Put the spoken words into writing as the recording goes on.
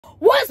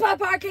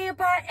Pop King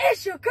Empire.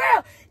 It's your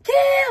girl,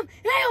 Kim.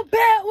 And I'm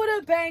back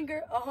with a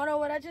banger. Oh, hold on,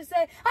 what I just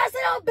say? I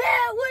said I'm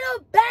back with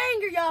a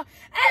banger, y'all.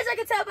 As you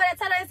can tell by that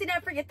title, I see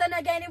that freaking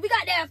thunder game. We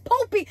got that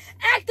poopy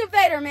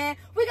activator, man.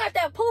 We got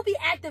that poopy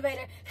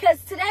activator.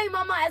 Because today,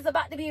 Mama is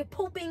about to be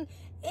pooping.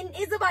 And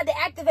it's about to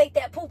activate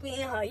that poopy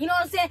in her. You know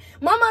what I'm saying?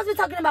 Mama's been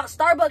talking about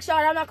Starbucks, y'all.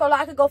 And I'm not gonna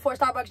lie, I could go for a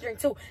Starbucks drink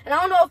too. And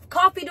I don't know if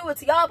coffee do it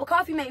to y'all, but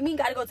coffee made me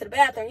gotta go to the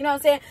bathroom. You know what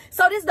I'm saying?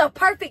 So this is the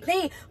perfect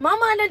thing.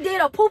 Mama done did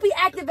a poopy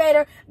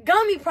activator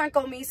gummy prank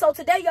on me. So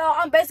today, y'all,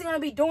 I'm basically gonna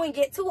be doing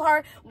it to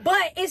her.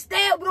 But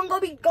instead, we're gonna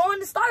be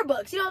going to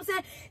Starbucks. You know what I'm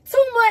saying?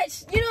 Too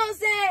much. You know what I'm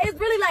saying? It's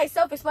really like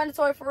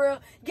self-explanatory for real.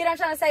 Get what I'm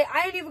trying to say?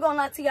 I ain't even gonna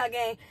lie to y'all,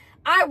 gang.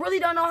 I really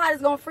don't know how this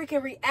is going to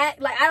freaking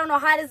react. Like, I don't know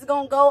how this is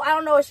going to go. I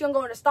don't know if she's going to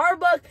go into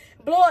Starbucks,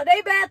 blow up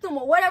their bathroom,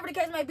 or whatever the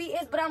case may be.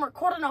 But I'm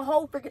recording the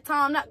whole freaking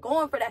time. I'm not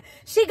going for that.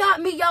 She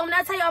got me, y'all. When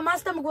I tell y'all, my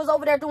stomach was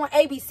over there doing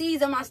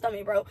ABCs in my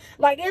stomach, bro.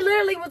 Like, it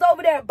literally was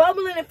over there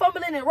bubbling and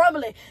fumbling and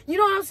rumbling. You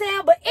know what I'm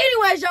saying? But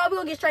anyways, y'all, we're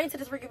going to get straight into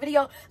this freaking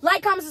video.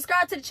 Like, comment,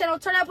 subscribe to the channel.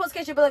 Turn that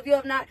notification bell if you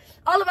have not.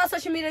 All of our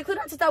social media,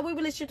 including to stuff we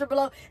release shit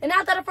below. And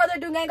without further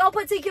ado, gang, go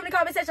put TQ in the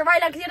comment section right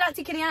now, because you're not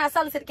TQ, you're not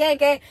selling to the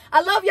gang. I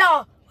love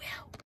y'all.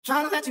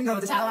 Trying to let you know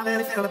just how I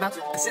really feel about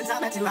you. Since I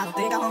met you, I don't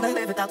think I wanna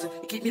live without you.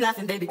 You keep me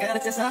laughing, baby girl,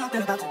 it's just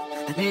something about you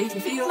that makes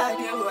me feel like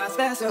you are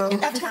special.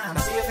 And every time I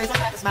see your face, I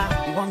have to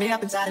smile. You want me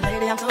up inside, and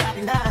baby, I'm so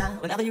happy now.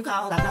 Whenever you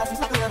call, I know it's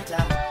like a little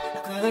child.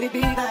 Now could it be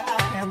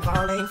that I am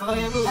falling for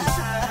your rules?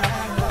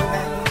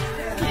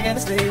 Can't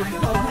stay with you,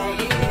 oh,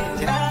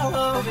 hey, yeah,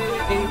 oh,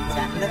 baby,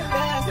 got the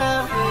best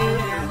of me.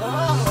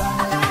 Oh,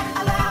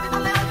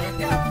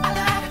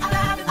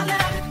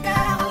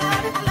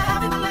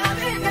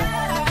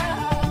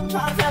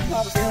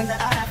 feeling that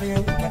I have for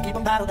you. Can't keep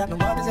them bottled up, no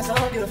more, it's just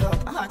so beautiful.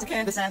 My heart's a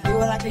canvas and you are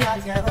like the art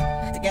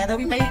together. Together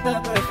we make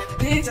the perfect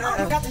picture. All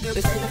you got to do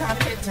is take the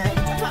complicated change.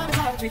 I promise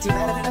I'll treat you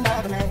better than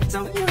another man.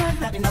 So when you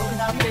let me know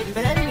that I'll be waiting,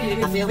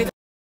 baby. I feel we.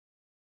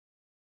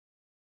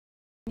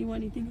 You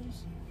want anything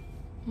else?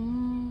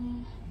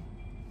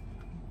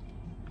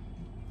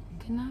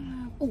 Can I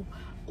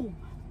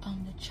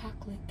have the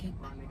chocolate cake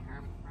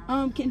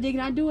pop? Can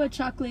I do a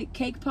chocolate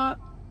cake pop?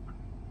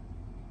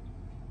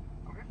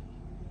 Okay.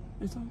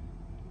 That's all.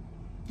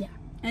 Yeah.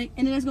 And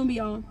then that's gonna be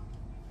all.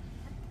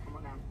 Come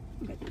on down.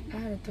 Okay. I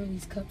had to throw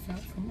these cups out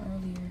from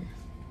earlier.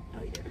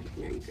 Oh yeah,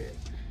 there you good.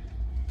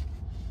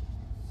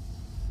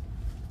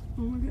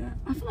 Oh my god.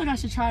 I feel like I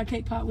should try a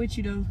cake pop with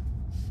you though.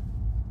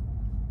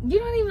 You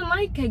don't even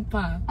like cake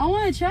pop. I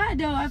wanna try it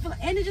though. I feel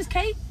like, and it's just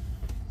cake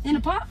in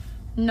a pop?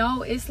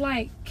 No, it's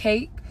like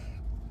cake.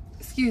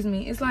 Excuse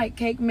me, it's like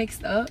cake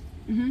mixed up.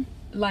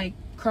 Like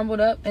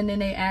crumbled up, and then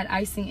they add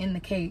icing in the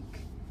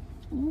cake.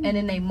 Ooh. And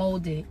then they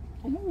mold it.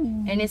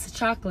 Ooh. And it's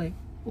chocolate.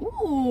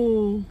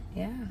 Ooh.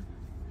 Yeah.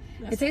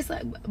 It tastes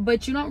like,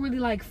 but you don't really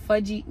like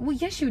fudgy. Well,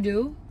 yes you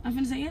do. I'm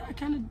gonna say, yeah, I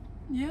kind of,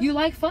 yeah. You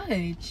like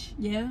fudge.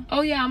 Yeah.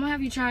 Oh yeah, I'm gonna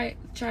have you try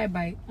a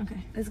bite.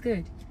 Okay. That's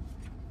good.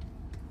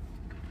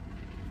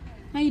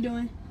 How you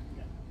doing?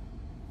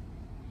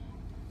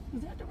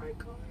 Is that the right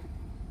color?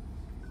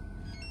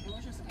 It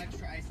was just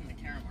extra ice in the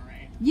caramel,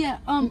 right? Yeah,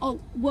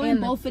 well,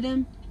 in both of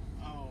them.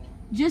 Oh.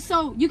 Just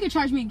so, you can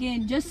charge me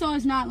again, just so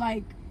it's not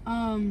like,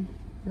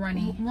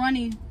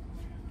 runny,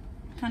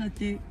 kind of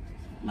thick,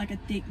 like a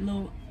thick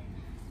little.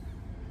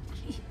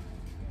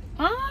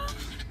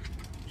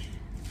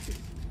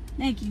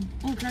 Thank you.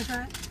 Oh, can I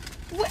try it?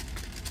 What?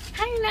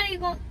 How you not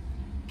even gonna...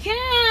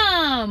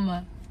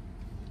 Kim!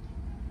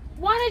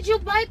 Why did you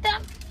bite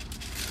that?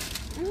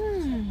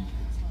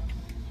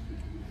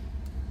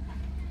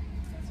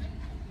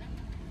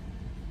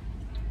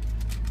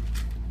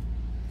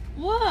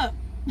 What?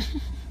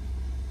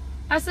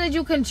 I said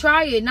you can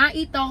try it, not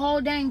eat the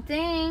whole dang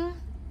thing.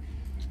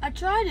 I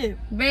tried it.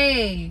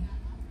 Babe.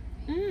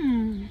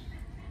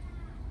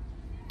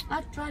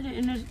 I tried it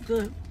and it's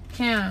good.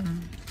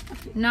 Kim.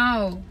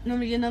 No. You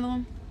want me to get another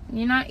one?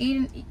 You're not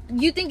eating.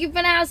 You think you're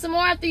finna have some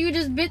more after you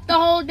just bit the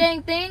whole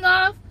dang thing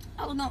off?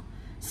 Oh no.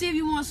 See if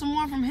you want some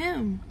more from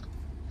him.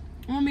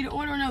 You want me to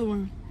order another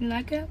one? You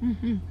like it?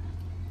 One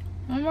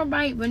more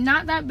bite, but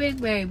not that big,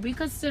 babe. Be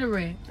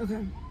considerate.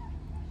 Okay.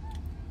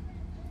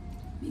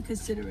 Be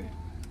considerate.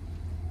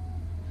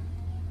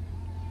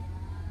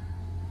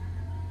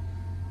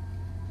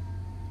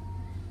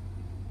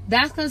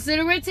 That's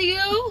considerate to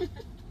you?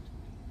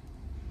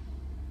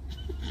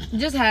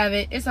 Just have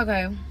it. It's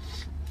okay.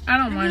 I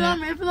don't want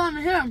it. If you want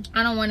me here.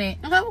 I don't want it.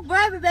 Okay, well,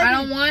 grab it, baby. I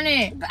don't want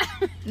it.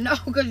 No,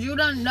 because you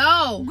don't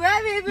know.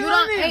 Grab it if you You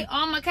want don't ate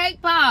all my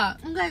cake pop.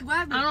 Okay,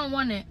 grab it. I don't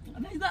want it.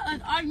 You got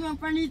an argument in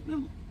front of these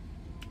people.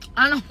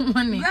 I don't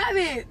want it. Grab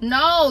it.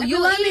 No,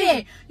 you eat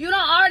it. You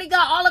don't already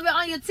got all of it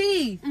on your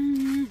teeth.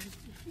 You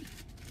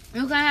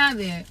can have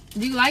it.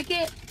 Do you like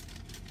it?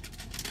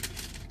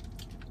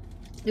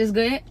 It's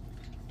good?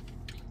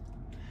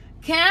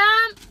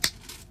 Cam,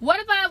 what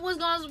if I was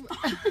going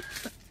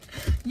to...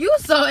 You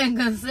so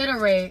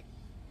inconsiderate.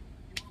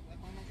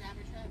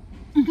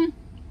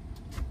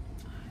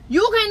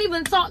 You can't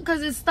even talk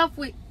because it's stuff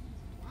with...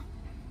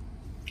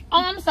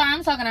 Oh, I'm sorry.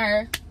 I'm talking to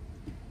her.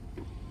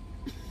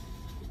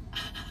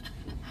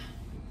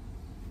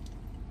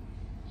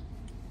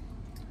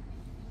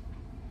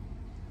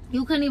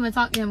 You couldn't even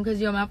talk to him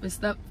because your mouth is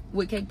stuffed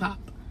with cake pop.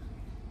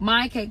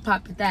 My cake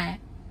pop at that.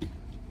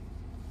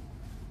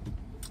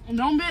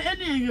 Don't be an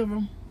Indian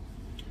giver.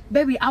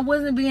 Baby, I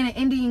wasn't being an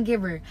Indian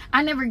giver.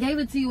 I never gave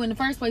it to you in the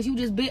first place. You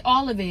just bit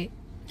all of it.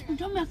 You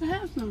told me I could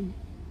have some.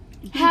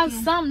 Have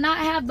some, not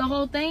have the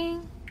whole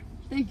thing.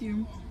 Thank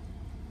you.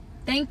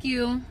 Thank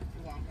you.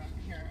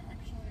 Here,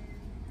 actually.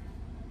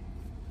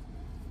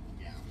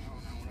 Yeah, I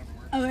don't know, whatever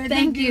works. Okay,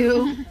 Thank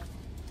you.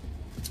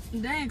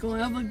 They ain't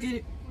gonna ever get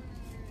it.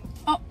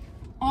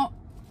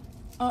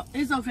 Oh,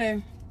 it's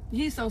okay.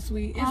 He's so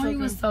sweet. It's Oh, okay. he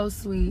was so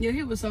sweet. Yeah,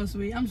 he was so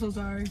sweet. I'm so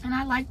sorry. And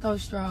I like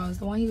those straws.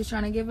 The one he was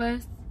trying to give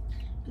us.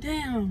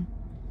 Damn.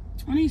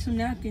 I need some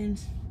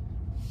napkins.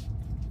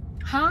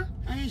 Huh?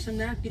 I need some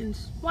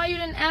napkins. Why you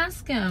didn't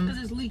ask him?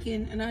 Because it's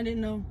leaking and I didn't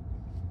know.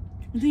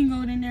 You think you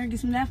can go in there and get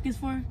some napkins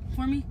for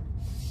me?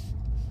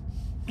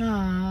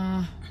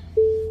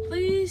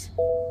 Please?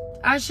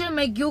 I should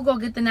make you go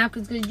get the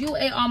napkins because you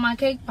ate all my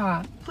cake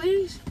pop.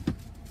 Please?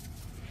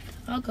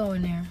 I'll go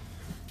in there.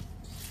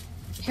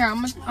 Here,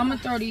 I'm gonna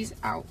throw these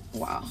out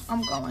while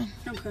I'm going.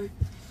 Okay.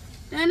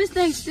 Damn, this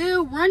thing's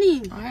still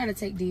running. I had to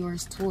take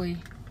Dior's toy.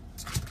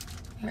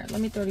 Here,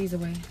 let me throw these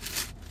away.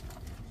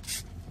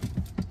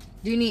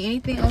 Do you need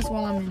anything else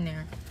while I'm in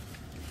there?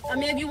 I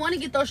mean, if you want to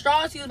get those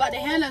straws, he was about to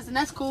hand us, and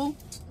that's cool.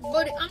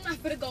 But I'm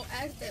not gonna go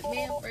ask that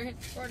man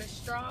for the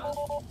straws.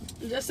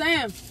 I'm just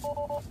saying.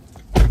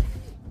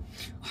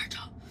 Alright,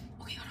 y'all.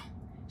 Okay, hold on.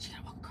 She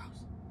gotta walk across.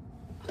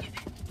 Okay,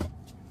 babe.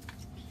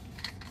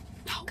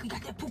 No, we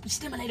got that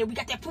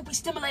poopy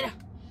stimulator.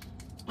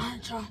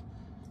 Alright, y'all.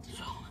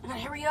 So, I gotta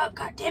hurry up.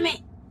 God damn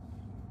it.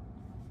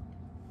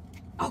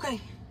 Okay.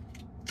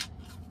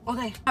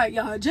 Alright,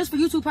 y'all. Just for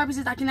YouTube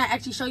purposes, I cannot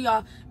actually show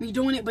y'all me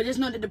doing it, but just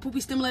know that the poopy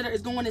stimulator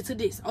is going into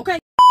this, okay?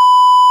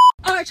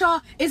 Alright,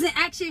 y'all. It's in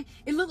action.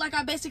 It looked like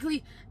I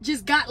basically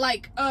just got,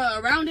 like,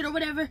 around it or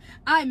whatever.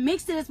 I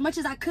mixed it as much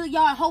as I could,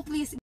 y'all.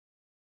 Hopefully it's...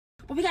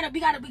 But we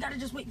gotta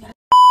just wait.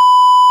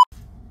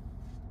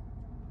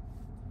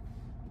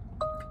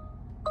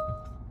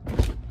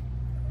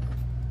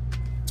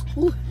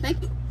 Ooh, thank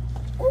you.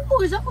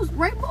 Ooh, is that was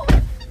rainbow?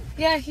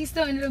 Yeah, he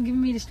still ended up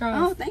giving me the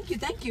straws. Oh, thank you.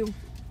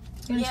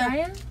 You wanna try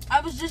it?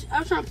 I was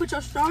trying to put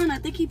your straw in. I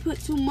think he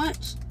put too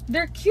much.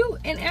 They're cute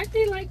and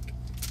actually like.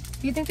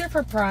 Do you think they're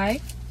for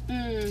pride?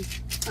 I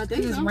think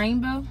This so.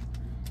 rainbow.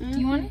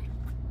 You want it?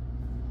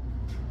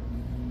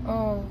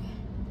 Oh.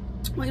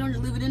 Why you don't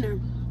just leave it in there?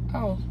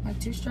 Oh, like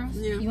 2 straws?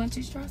 Yeah. You want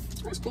 2 straws?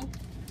 That's cool.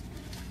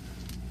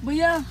 But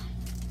yeah,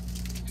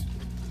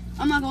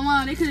 I'm not gonna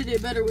lie, they could have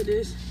did better with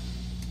this.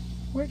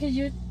 Where could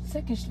your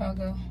second straw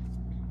go?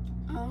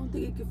 I don't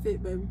think it could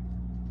fit, baby.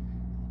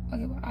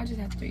 Okay, well, I'll just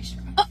have 3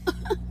 straws.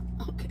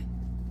 Okay.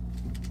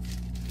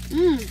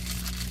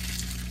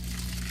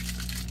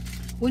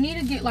 We need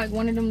to get like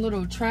one of them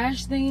little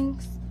trash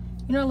things.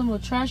 You know, them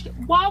little trash.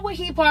 Why would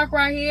he park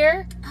right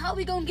here? How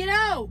we gonna get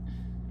out?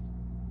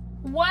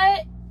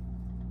 What?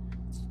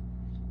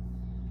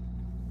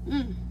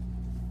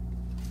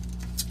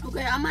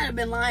 Okay, I might have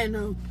been lying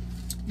though.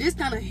 This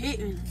kind of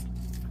hitting.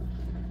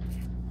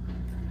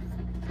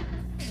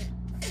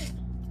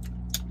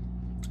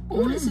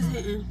 Oh, this is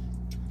hitting.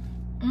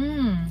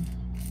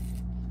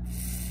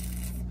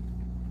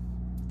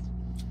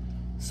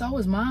 So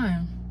is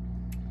mine.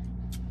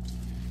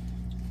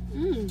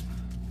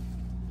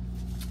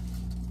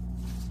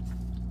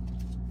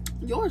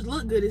 Yours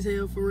look good as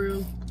hell for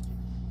real.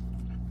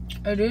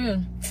 It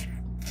is.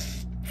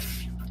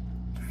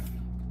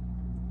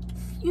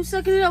 You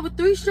sucking it up with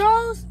 3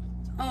 straws?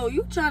 Oh,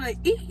 you trying to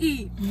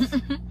eat.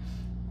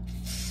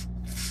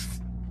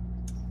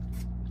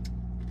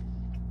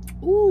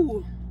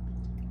 Ooh.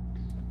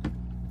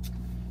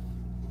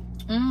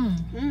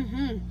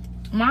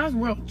 Mine's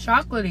real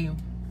chocolatey.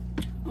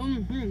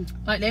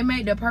 Like they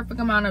made the perfect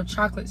amount of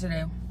chocolate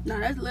today. Nah,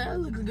 that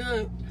looks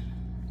good.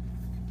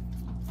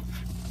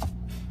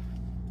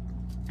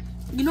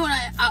 You know what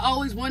I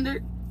always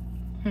wondered?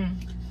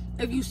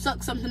 If you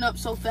suck something up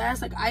so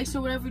fast, like ice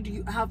or whatever,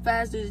 how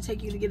fast does it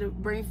take you to get a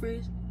brain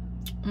freeze?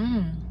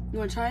 You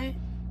wanna try it?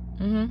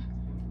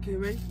 Okay,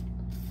 ready?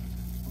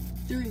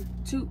 3,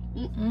 2,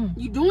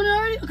 You doing it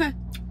already? Okay,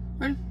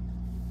 ready?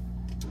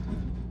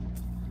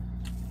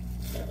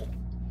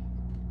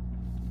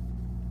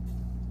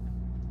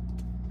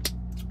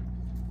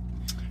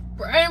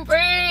 Brain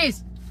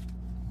freeze!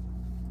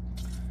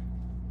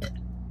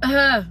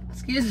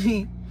 Excuse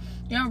me.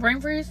 You have a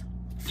brain freeze?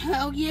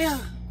 Hell yeah.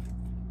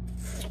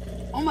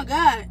 Oh my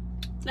God.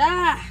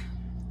 Ah.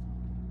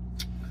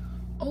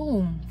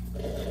 Oh.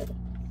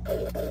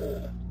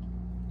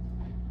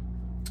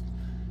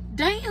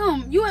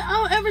 Damn. I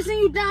don't ever seen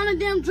you down a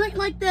damn drink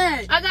like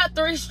that. I got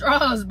 3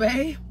 straws,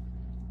 babe.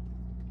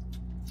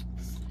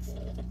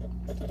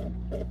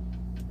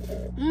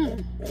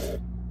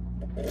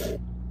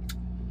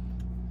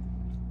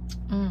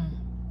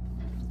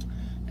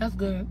 That's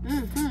good.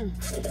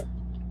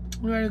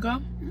 You ready to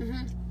go?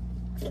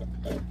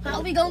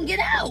 How we gonna get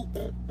out?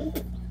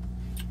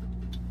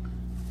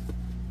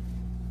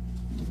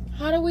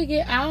 How do we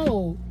get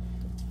out?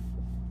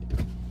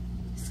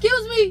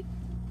 Excuse me.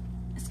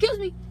 Excuse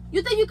me.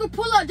 You think you could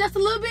pull up just a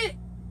little bit?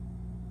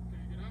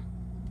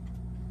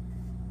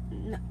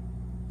 No.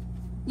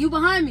 You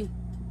behind me.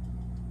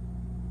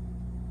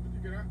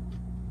 Get out.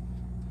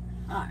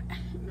 All right.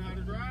 You know how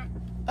to drive?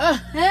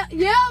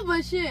 Yeah,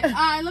 but shit. All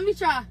right, let me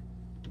try.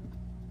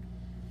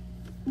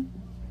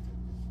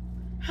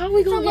 How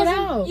we gonna get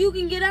out? You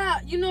can get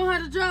out. You know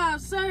how to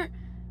drive, sir.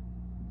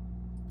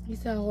 He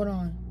said, hold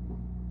on.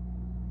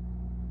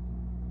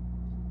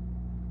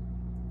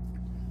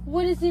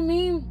 What does he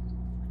mean?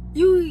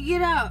 You can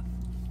get out.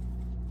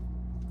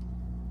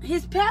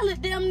 His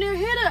pallet damn near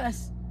hit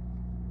us.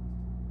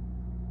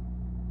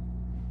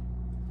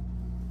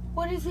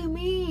 What does he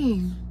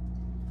mean?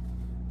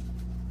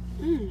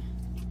 When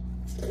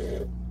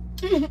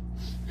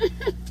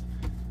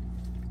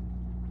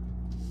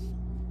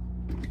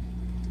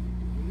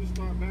you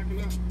start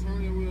backing up,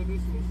 turn your wheel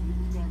this way so you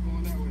can start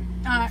going that way.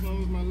 All right.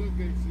 Close my lift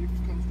gate so you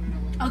can come straight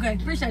out like that. Okay,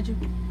 appreciate you.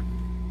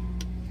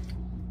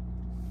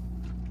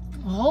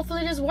 Well,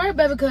 hopefully this work,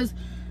 baby, because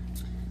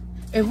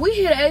if we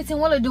hit an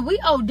 18-wheeler, do we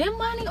owe them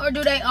money or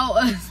do they owe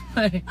us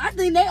money? I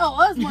think they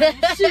owe us money.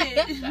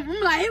 Shit.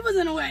 I'm like, it was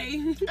in the way.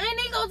 Ain't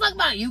they gonna talk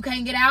about you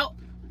can't get out?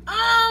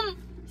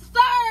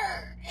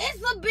 Sir,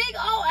 it's a big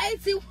old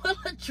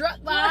 18-wheeler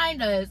truck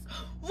behind us.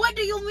 What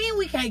do you mean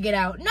we can't get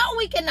out? No,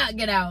 we cannot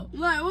get out.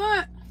 Like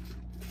what?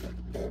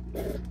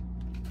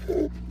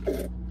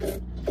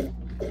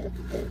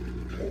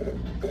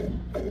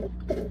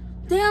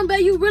 Damn,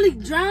 babe, you really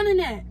drowning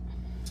that.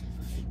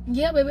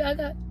 Yeah, baby, I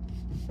got...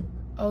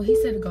 Oh, he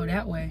said to go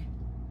that way.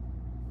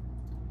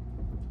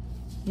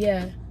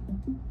 Yeah.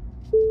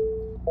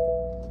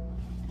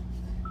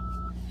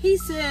 He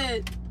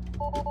said,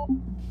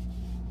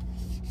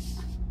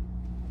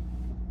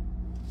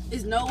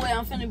 there's no way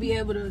I'm finna be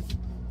able to.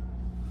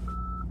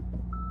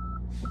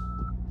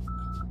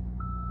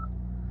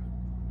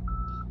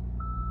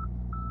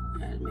 I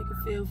gotta make a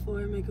feel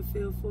for it, make a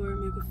feel for it,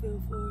 make a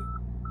feel for it.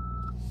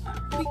 All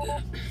right, we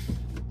good.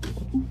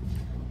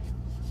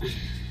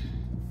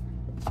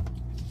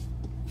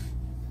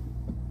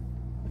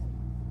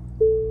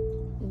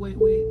 Wait.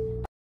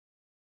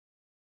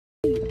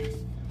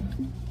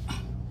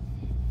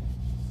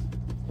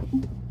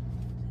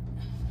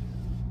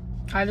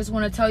 I just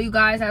want to tell you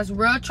guys that's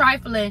real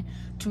trifling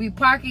to be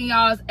parking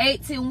y'all's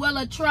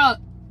 18-wheeler truck.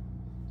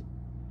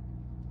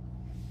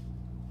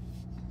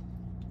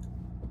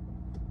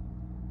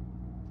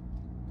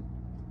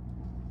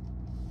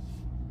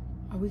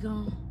 Are we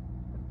gonna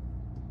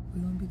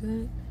be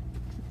good?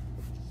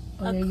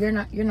 Oh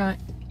yeah, you're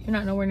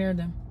not nowhere near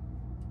them.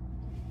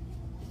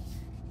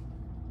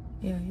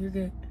 Yeah, you're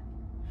good.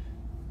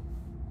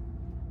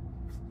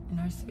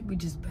 And I said we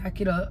just back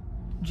it up.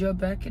 Just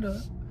back it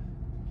up.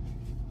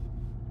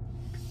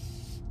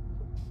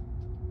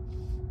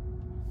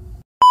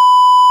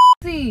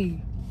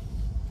 See.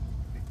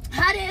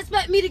 How they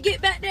expect me to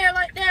get back there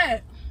like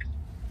that?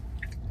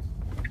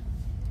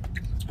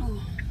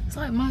 Oh, it's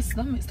like my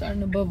stomach's starting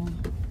to bubble.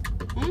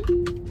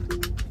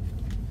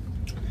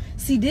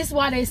 See, this is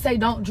why they say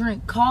don't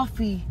drink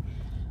coffee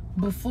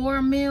before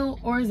a meal,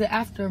 or is it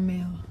after a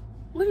meal?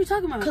 What are you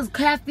talking about? Because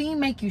caffeine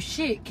make you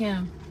shit,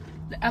 Kim.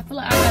 I feel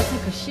like I gotta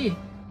take a shit.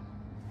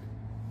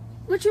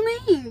 What you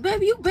mean?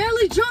 Baby, you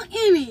barely drunk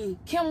any.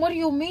 Kim, what do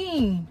you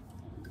mean?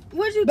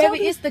 What you Baby,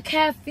 talking? it's the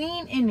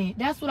caffeine in it.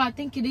 That's what I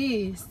think it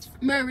is.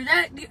 Mary,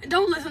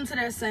 don't listen to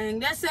that saying.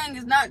 That saying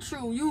is not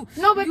true.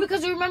 No, baby,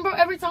 because you remember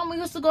every time we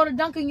used to go to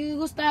Dunkin', you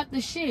used to have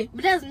the shit.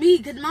 But that's me,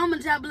 because my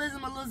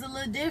metabolism is a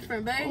little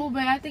different, babe. Oh,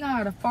 baby, I think I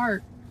had a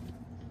fart.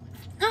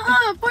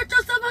 Fart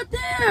yourself out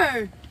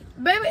there.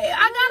 Baby,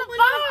 I got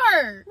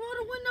a fart. Roll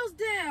the windows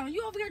down.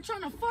 You over here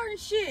trying to fart and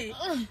shit.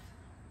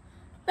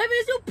 Baby,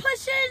 is you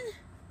pushing?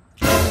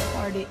 I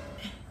farted.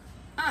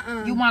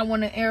 You might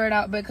want to air it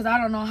out, babe, because I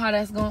don't know how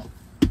that's going.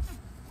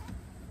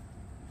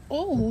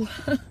 Oh.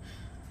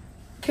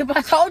 Kip,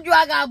 I told you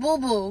I got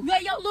boo-boo. Yeah,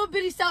 your little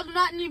bitty self do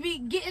not need to be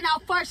getting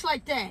out farts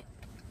like that.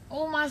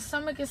 Oh, my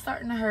stomach is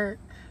starting to hurt.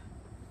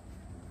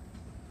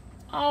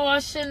 Oh, I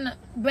shouldn't.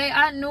 Babe,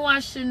 I knew I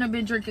shouldn't have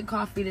been drinking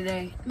coffee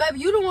today. Baby,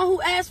 you the one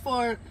who asked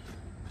for it.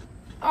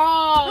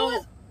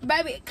 Oh,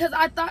 baby, because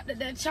I thought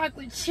that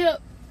chocolate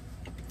chip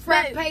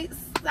frappe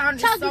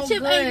sounded chocolate so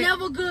chip good. ain't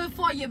never good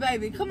for you,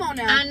 baby. Come on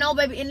now. I know,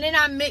 baby. And then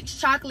I mixed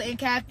chocolate and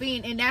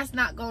caffeine, and that's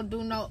not going to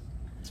do no.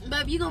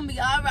 Baby, you going to be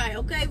all right,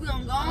 okay? We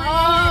going to go on.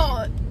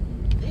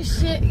 Oh,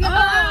 shit.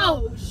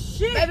 Oh,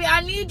 shit. Baby,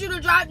 I need you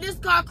to drive this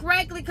car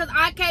correctly because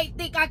I can't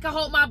think I can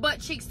hold my butt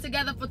cheeks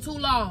together for too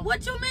long.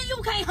 What you mean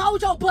you can't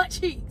hold your butt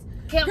cheeks?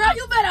 Kim, girl,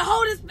 you better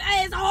hold it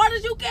as hard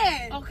as you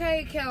can.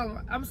 Okay,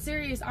 Kim, I'm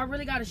serious. I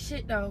really got a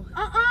shit though.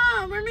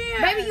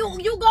 Ramir. Baby,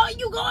 you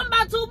going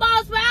about 2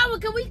 miles per hour.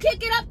 Can we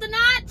kick it up the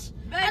notch?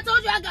 Baby. I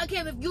told you I got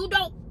Kim. If you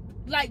don't,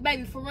 like,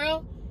 baby, for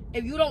real,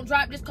 if you don't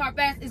drive this car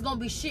fast, it's gonna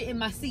be shit in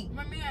my seat.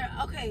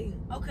 Ramir, okay.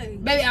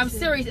 Baby, I'm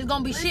serious. It's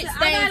gonna be shit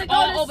stains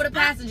all over the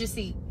passenger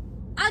seat.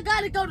 I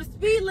gotta go the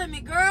speed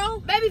limit, girl.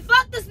 Baby,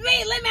 fuck the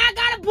speed limit. I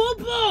got a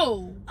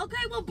boo-boo.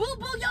 Okay, well,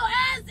 boo-boo your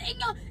ass and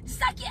your...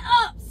 Suck it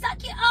up.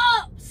 Suck it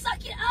up.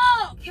 suck it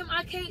up. Kim,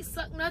 I can't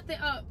suck nothing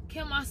up.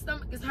 Kim, my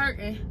stomach is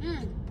hurting.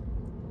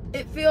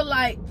 It feel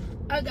like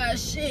I got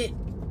shit.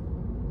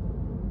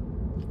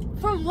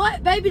 From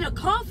what, baby? The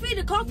coffee?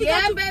 The coffee?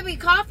 Yeah, baby,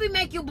 coffee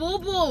make you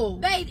boo-boo.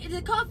 Babe,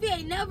 the coffee I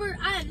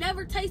had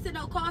never tasted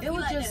no coffee It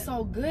was like just that.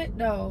 so good,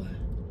 though.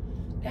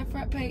 That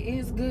frappe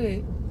is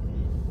good.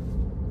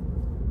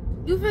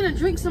 You finna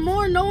drink some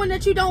more knowing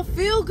that you don't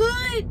feel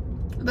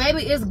good?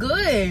 Baby, it's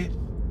good.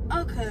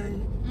 Okay,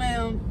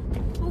 ma'am.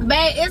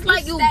 Babe, it's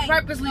like you stank.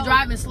 purposely No.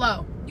 driving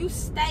slow. You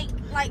stank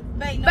like,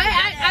 babe. No, Babe,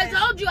 I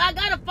told you I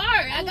got a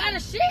fart. I got a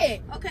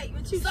shit. Okay,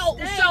 but you So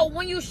stank.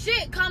 when you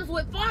shit comes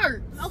with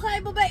farts. Okay,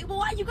 but babe, but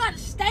why you gotta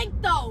stank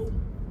though?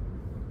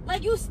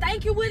 Like you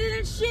stanking with it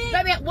and shit?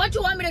 Baby, what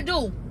you want me to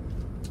do?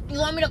 You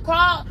want me to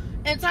crawl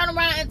and turn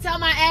around and tell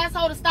my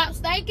asshole to stop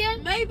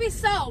stinking? Maybe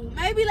so.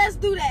 Maybe let's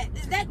do that.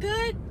 Is that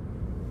good?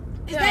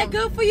 Is Yeah. that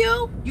good for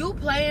you? You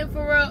playing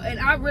for real, and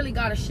I really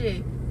got a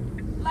shit.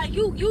 Like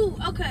you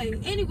okay.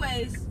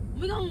 Anyways,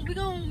 we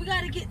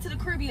gotta get to the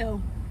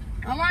cribio.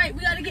 Alright, we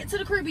gotta get to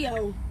the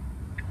cribio.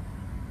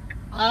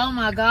 Oh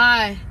my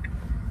God.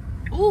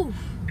 Ooh.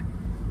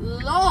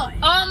 Lord.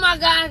 Oh my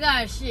God, I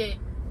got shit.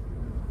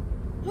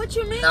 What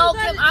you mean? No, you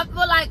gotta- Kim, I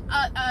feel like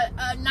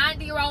a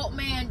 90-year-old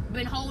man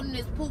been holding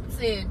his poops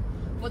in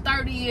for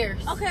 30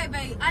 years. Okay,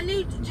 babe. I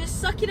need to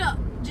just suck it up.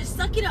 Just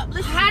suck it up.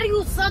 Listen. How do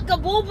you suck a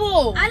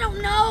boo-boo? I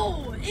don't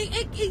know.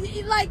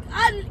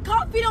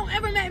 Coffee don't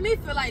ever make me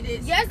feel like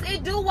this. Yes,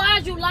 it do. Why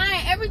is you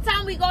lying? Every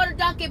time we go to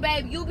Dunkin',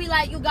 babe, you be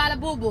like, you got a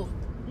boo-boo.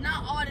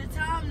 Not all the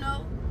time,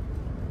 no.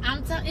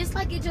 It's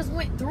like it just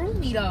went through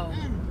me, though.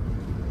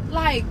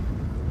 Like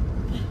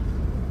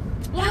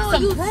No,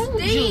 some you prune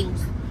stink.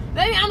 juice.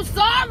 Baby, I'm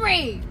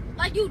sorry.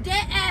 Like you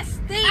dead ass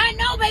stink. I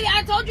know, baby.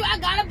 I told you I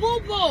got a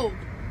boo-boo.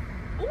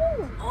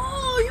 Ooh.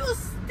 Oh, you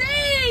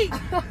stink.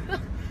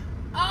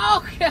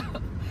 Oh, Kim.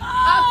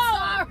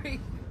 I'm sorry.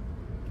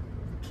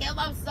 Kim,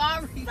 I'm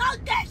sorry.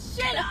 Suck that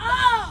shit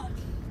up.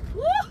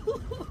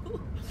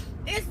 Woo.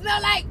 It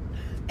smell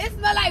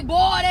like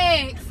boiled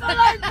eggs. Smell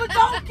like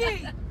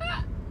badonki.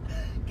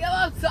 Kim,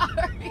 I'm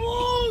sorry.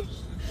 Oh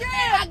shit.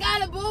 I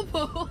got a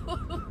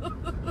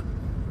boo-boo.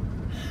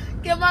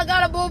 Kim, I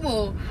got a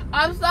boo-boo.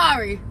 I'm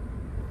sorry.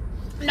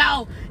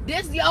 No,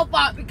 this is your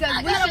fault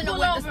because we shouldn't have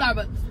went to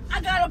Starbucks. I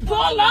gotta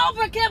Pull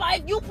over, Kim.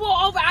 If you pull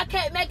over, I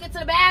can't make it to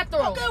the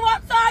bathroom. Okay, well,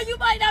 I'm sorry. You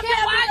might not Kim,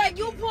 be why able if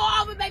you pull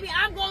over, baby,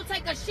 I'm going to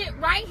take a shit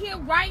right here,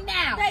 right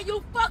now. That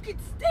you fucking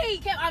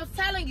stink. Kim, I'm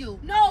telling you.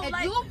 No, if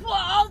like- you pull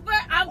over,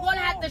 I'm going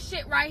to have to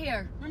shit right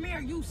here.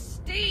 Ramir, you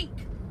stink.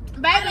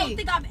 Baby. I don't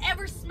think I've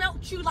ever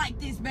smelt you like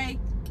this, babe.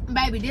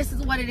 Baby, this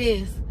is what it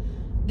is.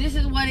 This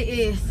is what it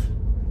is.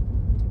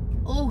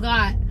 Oh,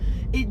 God.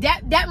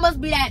 That must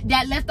be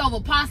that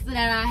leftover pasta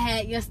that I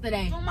had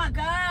yesterday. Oh, my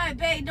God,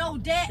 babe. No,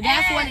 That's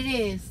ass. what it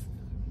is.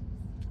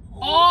 Ooh.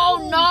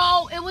 Oh,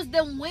 no. It was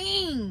the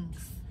wings.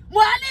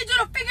 Well, I need you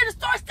to figure the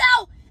source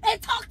out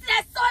and talk to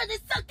that source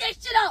and suck that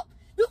shit up.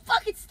 You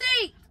fucking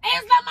stink.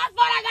 It's not my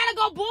fault. I gotta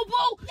go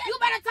boo-boo. You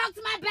better talk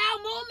to my bowel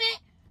movement.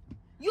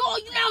 You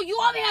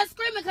over here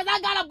screaming because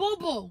I got a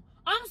boo-boo.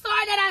 I'm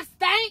sorry that I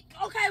stank.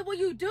 Okay, well,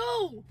 you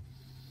do.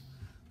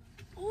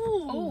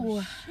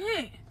 Ooh,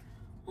 shit.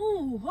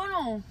 Ooh, hold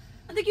on.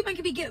 I think you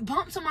making me get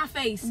bumps on my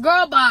face.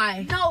 Girl,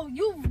 bye. No,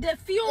 the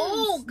fumes.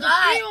 Oh, the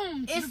God.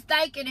 fumes. It's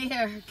stinking in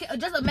here.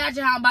 Just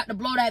imagine how I'm about to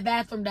blow that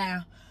bathroom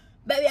down.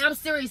 Baby, I'm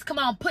serious. Come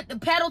on, put the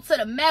pedal to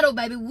the metal,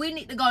 baby. We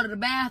need to go to the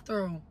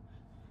bathroom.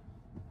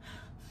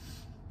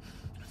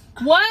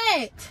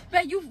 What?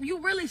 Babe, you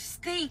really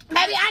stink.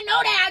 Baby, I know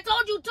that. I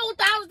told you 2,000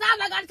 times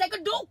I gotta take a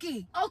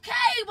dookie.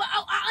 Okay, but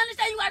I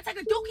understand you gotta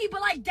take a dookie,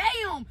 but like,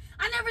 damn.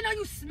 I never know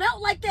you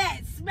smelled like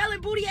that.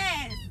 Smelling booty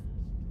ass.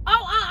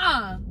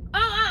 Oh,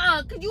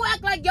 Cause you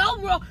act like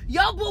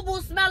your boo-boo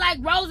smell like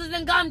roses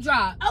and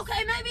gumdrops.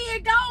 Okay, maybe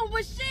it don't,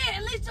 but shit,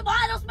 at least your body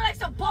don't smell like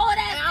some bald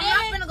ass And I'm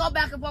egg. not gonna go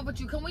back and forth with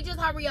you. Can we just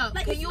hurry up?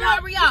 Like Can you smell,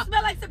 hurry up? You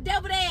smell like some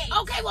deviled eggs.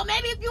 Okay, well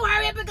maybe if you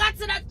hurry up and got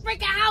to that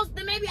freaking house,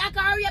 then maybe I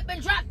can hurry up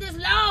and drop this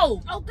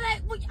low.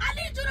 Okay, well, I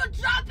need you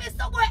to drop it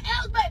somewhere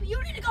else, baby.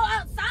 You need to go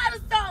outside or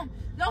something.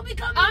 Don't be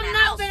coming in I'm the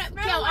not house finna,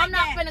 smelling Kel, like I'm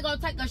not that. finna go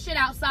take a shit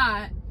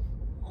outside.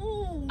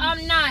 Ooh,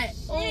 I'm not.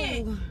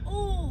 shit.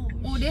 Ooh.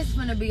 Ooh, this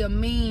finna be a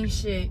mean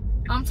shit.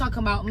 I'm talking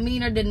about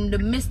meaner than the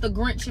Mr.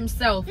 Grinch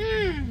himself.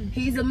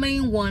 He's a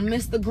mean one,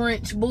 Mr.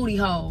 Grinch booty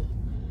hole.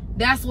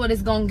 That's what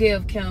it's gonna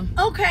give, Kim.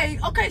 Okay,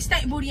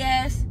 stank booty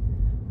ass.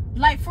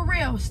 Like, for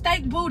real,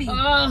 stank booty.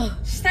 Ugh.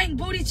 Stank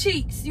booty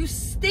cheeks. You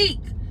stink.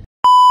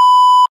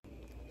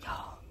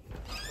 Y'all,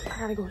 I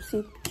gotta go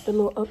see the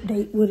little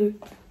update with her.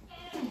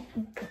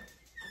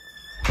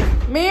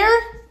 Mir?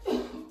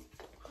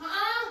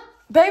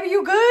 Baby,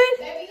 you good?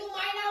 Baby, you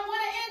might not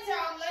want to enter.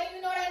 I'm letting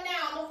you know that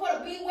now. I'm gonna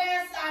put a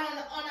beware sign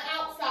on the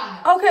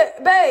outside. Okay,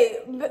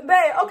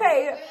 babe,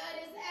 okay.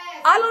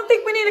 I don't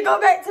think we need to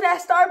go back to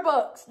that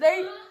Starbucks.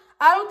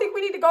 I don't think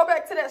we need to go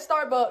back to that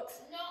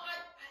Starbucks. No,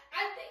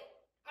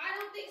 I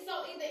don't think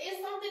so either.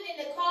 It's something in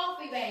the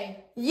coffee, babe.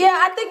 Yeah,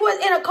 I think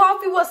what's in a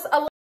coffee was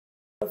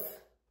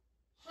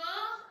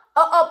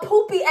a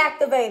poopy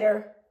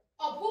activator.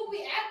 A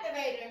poopy activator.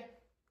 activator.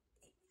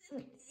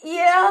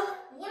 Yeah.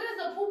 What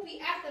is a poopy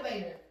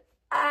activator?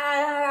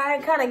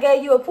 I kind of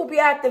gave you a poopy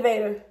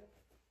activator.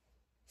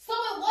 So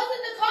it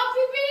wasn't the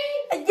coffee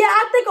bean? Yeah,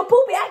 I think a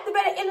poopy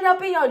activator ended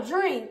up in your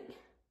drink.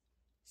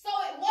 So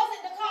it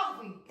wasn't the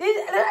coffee?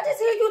 Did I just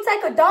hear you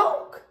take a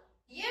dunk?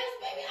 Yes,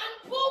 baby,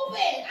 I'm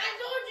pooping. I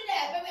told you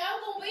that, baby. I'm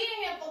going to be in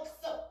here for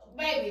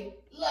baby.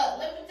 Look,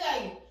 let me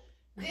tell you.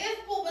 This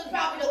poop is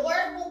probably the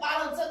worst poop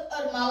I done took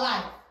out of my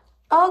life.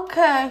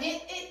 Okay. I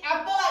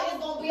feel like it's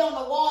going to be on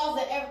the walls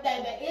and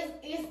everything, but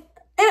it's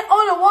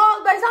on the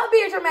walls, but stop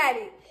being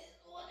dramatic.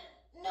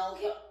 No,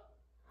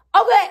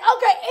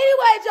 Okay.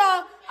 Anyway,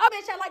 y'all, I'll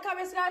bet y'all like,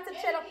 comment, subscribe to the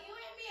channel. Can you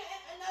hand me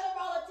another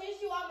roll of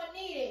tissue? I'm going to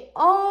need it.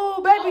 Oh,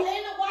 baby.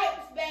 And the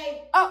wipes,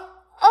 babe. Oh,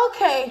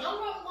 okay. I'm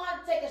probably going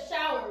to take a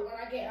shower when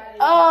I get out of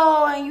here.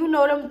 Oh, and you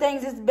know them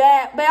things is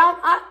bad. But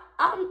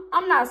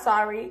I'm not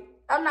sorry.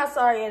 I'm not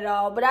sorry at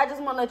all. But I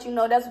just want to let you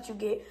know that's what you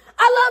get.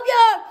 I love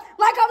y'all.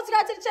 Like, comment,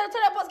 subscribe to the channel.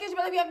 Turn that post notification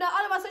bell if you have done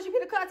all of my social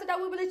media content that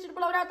we will let you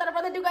below. Without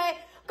further ado, guys,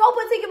 go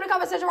put Tiki in the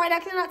comment section right now.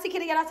 Cause I'm not Tiki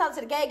to get outside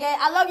to the gang.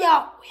 I love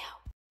y'all. We out.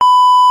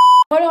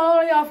 Hold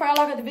on, y'all, before I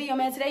log out the video,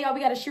 man. Today, y'all,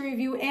 we got a shoe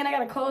review and I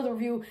got a clothes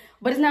review,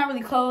 but it's not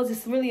really clothes.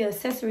 It's really an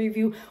accessory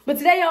review. But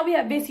today, y'all, we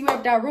have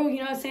WASSPOPPIN We. You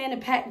know what I'm saying? The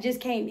pack just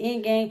came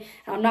in, gang.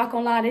 And I'm not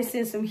gonna lie, they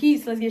sent some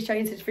heat, so let's get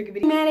straight into this freaking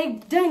video. Man,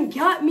 they done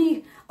got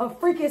me a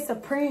freaking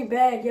Supreme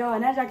bag, y'all.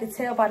 And as y'all can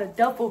tell by the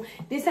duffel,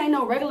 this ain't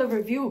no regular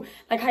review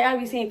like how y'all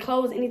be seeing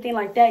clothes, anything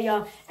like that,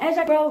 y'all. As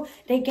y'all, bro,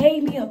 they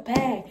gave me a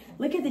bag.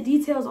 Look at the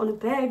details on the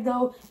bag,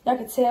 though. Y'all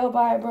can tell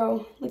by it,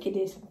 bro. Look at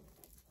this.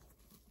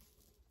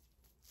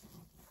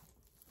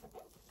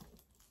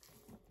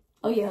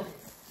 Oh yeah,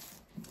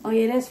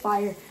 that's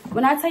fire.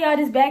 When I tell y'all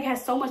this bag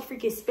has so much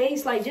freaking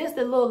space, like just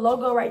the little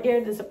logo right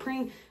there, the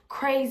Supreme,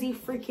 crazy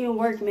freaking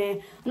work,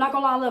 man. I'm not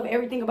gonna lie, I love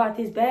everything about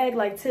this bag,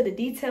 like to the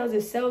details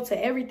itself,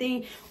 to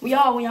everything. When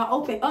y'all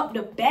open up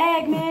the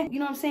bag, man, you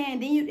know what I'm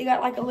saying? Then you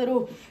got like a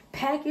little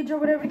package or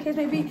whatever the case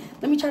may be.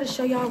 Let me try to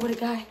show y'all what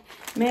it got.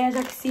 Man, as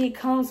I can see, it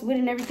comes with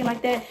it and everything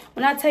like that.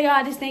 When I tell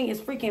y'all this thing is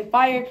freaking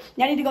fire,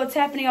 y'all need to go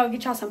tap in, y'all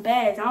get y'all some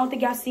bags. I don't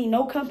think y'all seen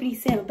no company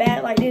send a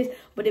bag like this,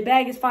 but the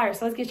bag is fire.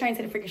 So let's get straight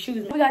into the freaking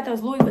shoes. We got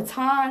those Louis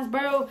Vuittons,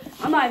 bro.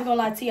 I'm not even gonna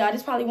lie to y'all.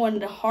 This is probably one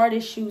of the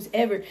hardest shoes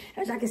ever.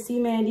 As y'all can see,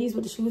 man, these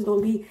what the shoes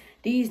gonna be.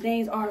 These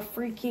things are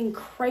freaking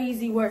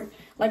crazy work.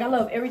 Like, I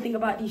love everything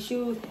about these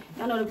shoes.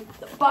 I know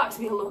the box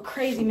be a little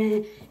crazy,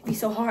 man. It be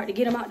so hard to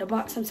get them out the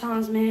box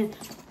sometimes, man.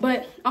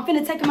 But I'm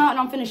finna take them out and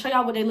I'm finna show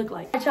y'all what they look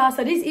like. Alright, y'all,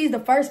 so this is the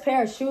first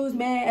pair of shoes,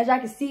 man. As y'all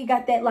can see,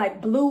 got that,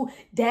 like, blue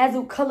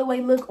dazzle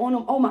colorway look on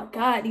them. Oh, my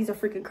God, these are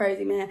freaking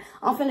crazy, man.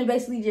 I'm finna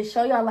basically just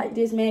show y'all like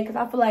this, man, because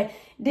I feel like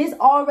this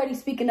already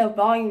speaking of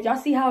volumes. Y'all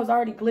see how it's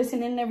already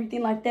glistening and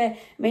everything like that?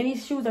 Man,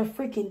 these shoes are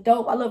freaking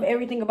dope. I love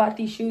everything about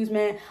these shoes,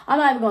 man. I'm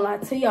not even gonna lie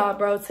to y'all,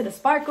 bro. To the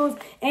sparkles,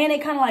 and they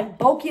kind of like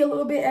bulky a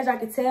little bit, as I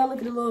can tell. Look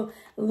at the little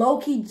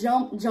low-key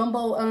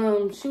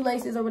jumbo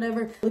shoelaces or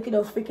whatever. Look at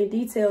those freaking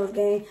details,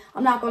 gang.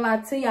 I'm not gonna lie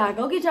to y'all.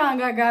 Go get y'all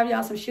and grab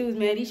y'all some shoes,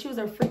 man. These shoes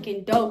are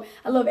freaking dope.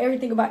 I love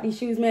everything about these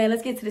shoes, man.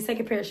 Let's get to the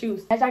second pair of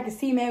shoes. As y'all can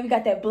see, man, we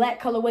got that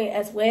black colorway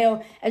as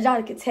well. As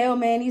y'all can tell,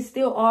 man, these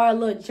still are a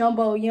little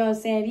jumbo, you know what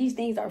I'm saying? These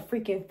things are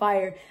freaking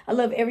fire. I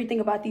love everything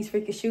about these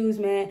freaking shoes,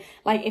 man.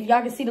 Like, if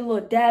y'all can see the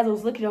little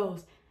dazzles, look at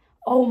those.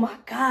 Oh my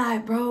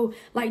God, bro.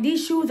 Like,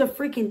 these shoes are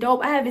freaking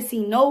dope. I haven't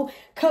seen no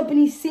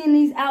company send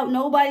these out.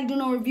 Nobody do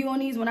no review on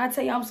these. When I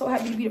tell you, I'm so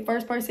happy to be the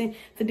first person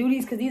to do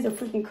these, because these are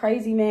freaking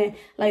crazy, man.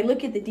 Like,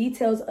 look at the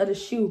details of the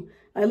shoe.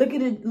 Like, look at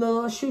the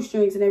little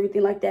shoestrings and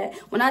everything like that.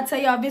 When I tell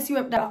y'all,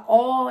 WASSPOPPIN got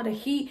all the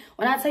heat.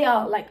 When I tell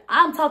y'all, like,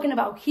 I'm talking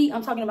about heat,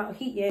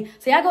 yeah.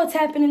 So y'all go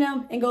tap into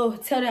them and go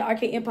tell that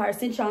Arcade Empire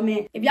sent y'all,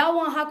 man. If y'all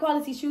want high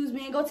quality shoes,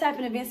 man, go tap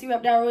into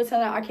WASSPOPPIN.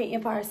 Tell that Arcade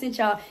Empire sent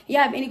y'all. If you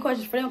have any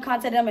questions for them,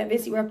 contact them at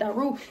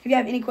WASSPOPPIN. If you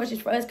have any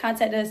questions for us,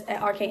 contact us at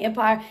Arcade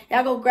Empire.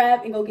 Y'all go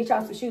grab and go get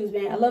y'all some shoes,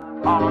 man. I love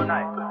you. All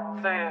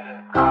night, say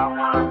it, I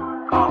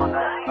want all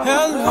night.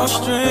 Hello,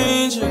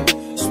 stranger,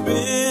 it's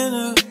been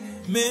a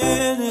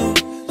minute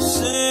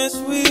since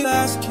we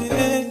last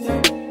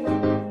kicked.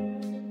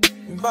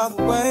 And by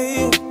the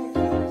way,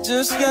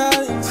 just got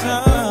in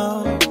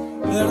town,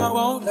 and I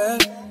won't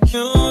let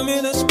you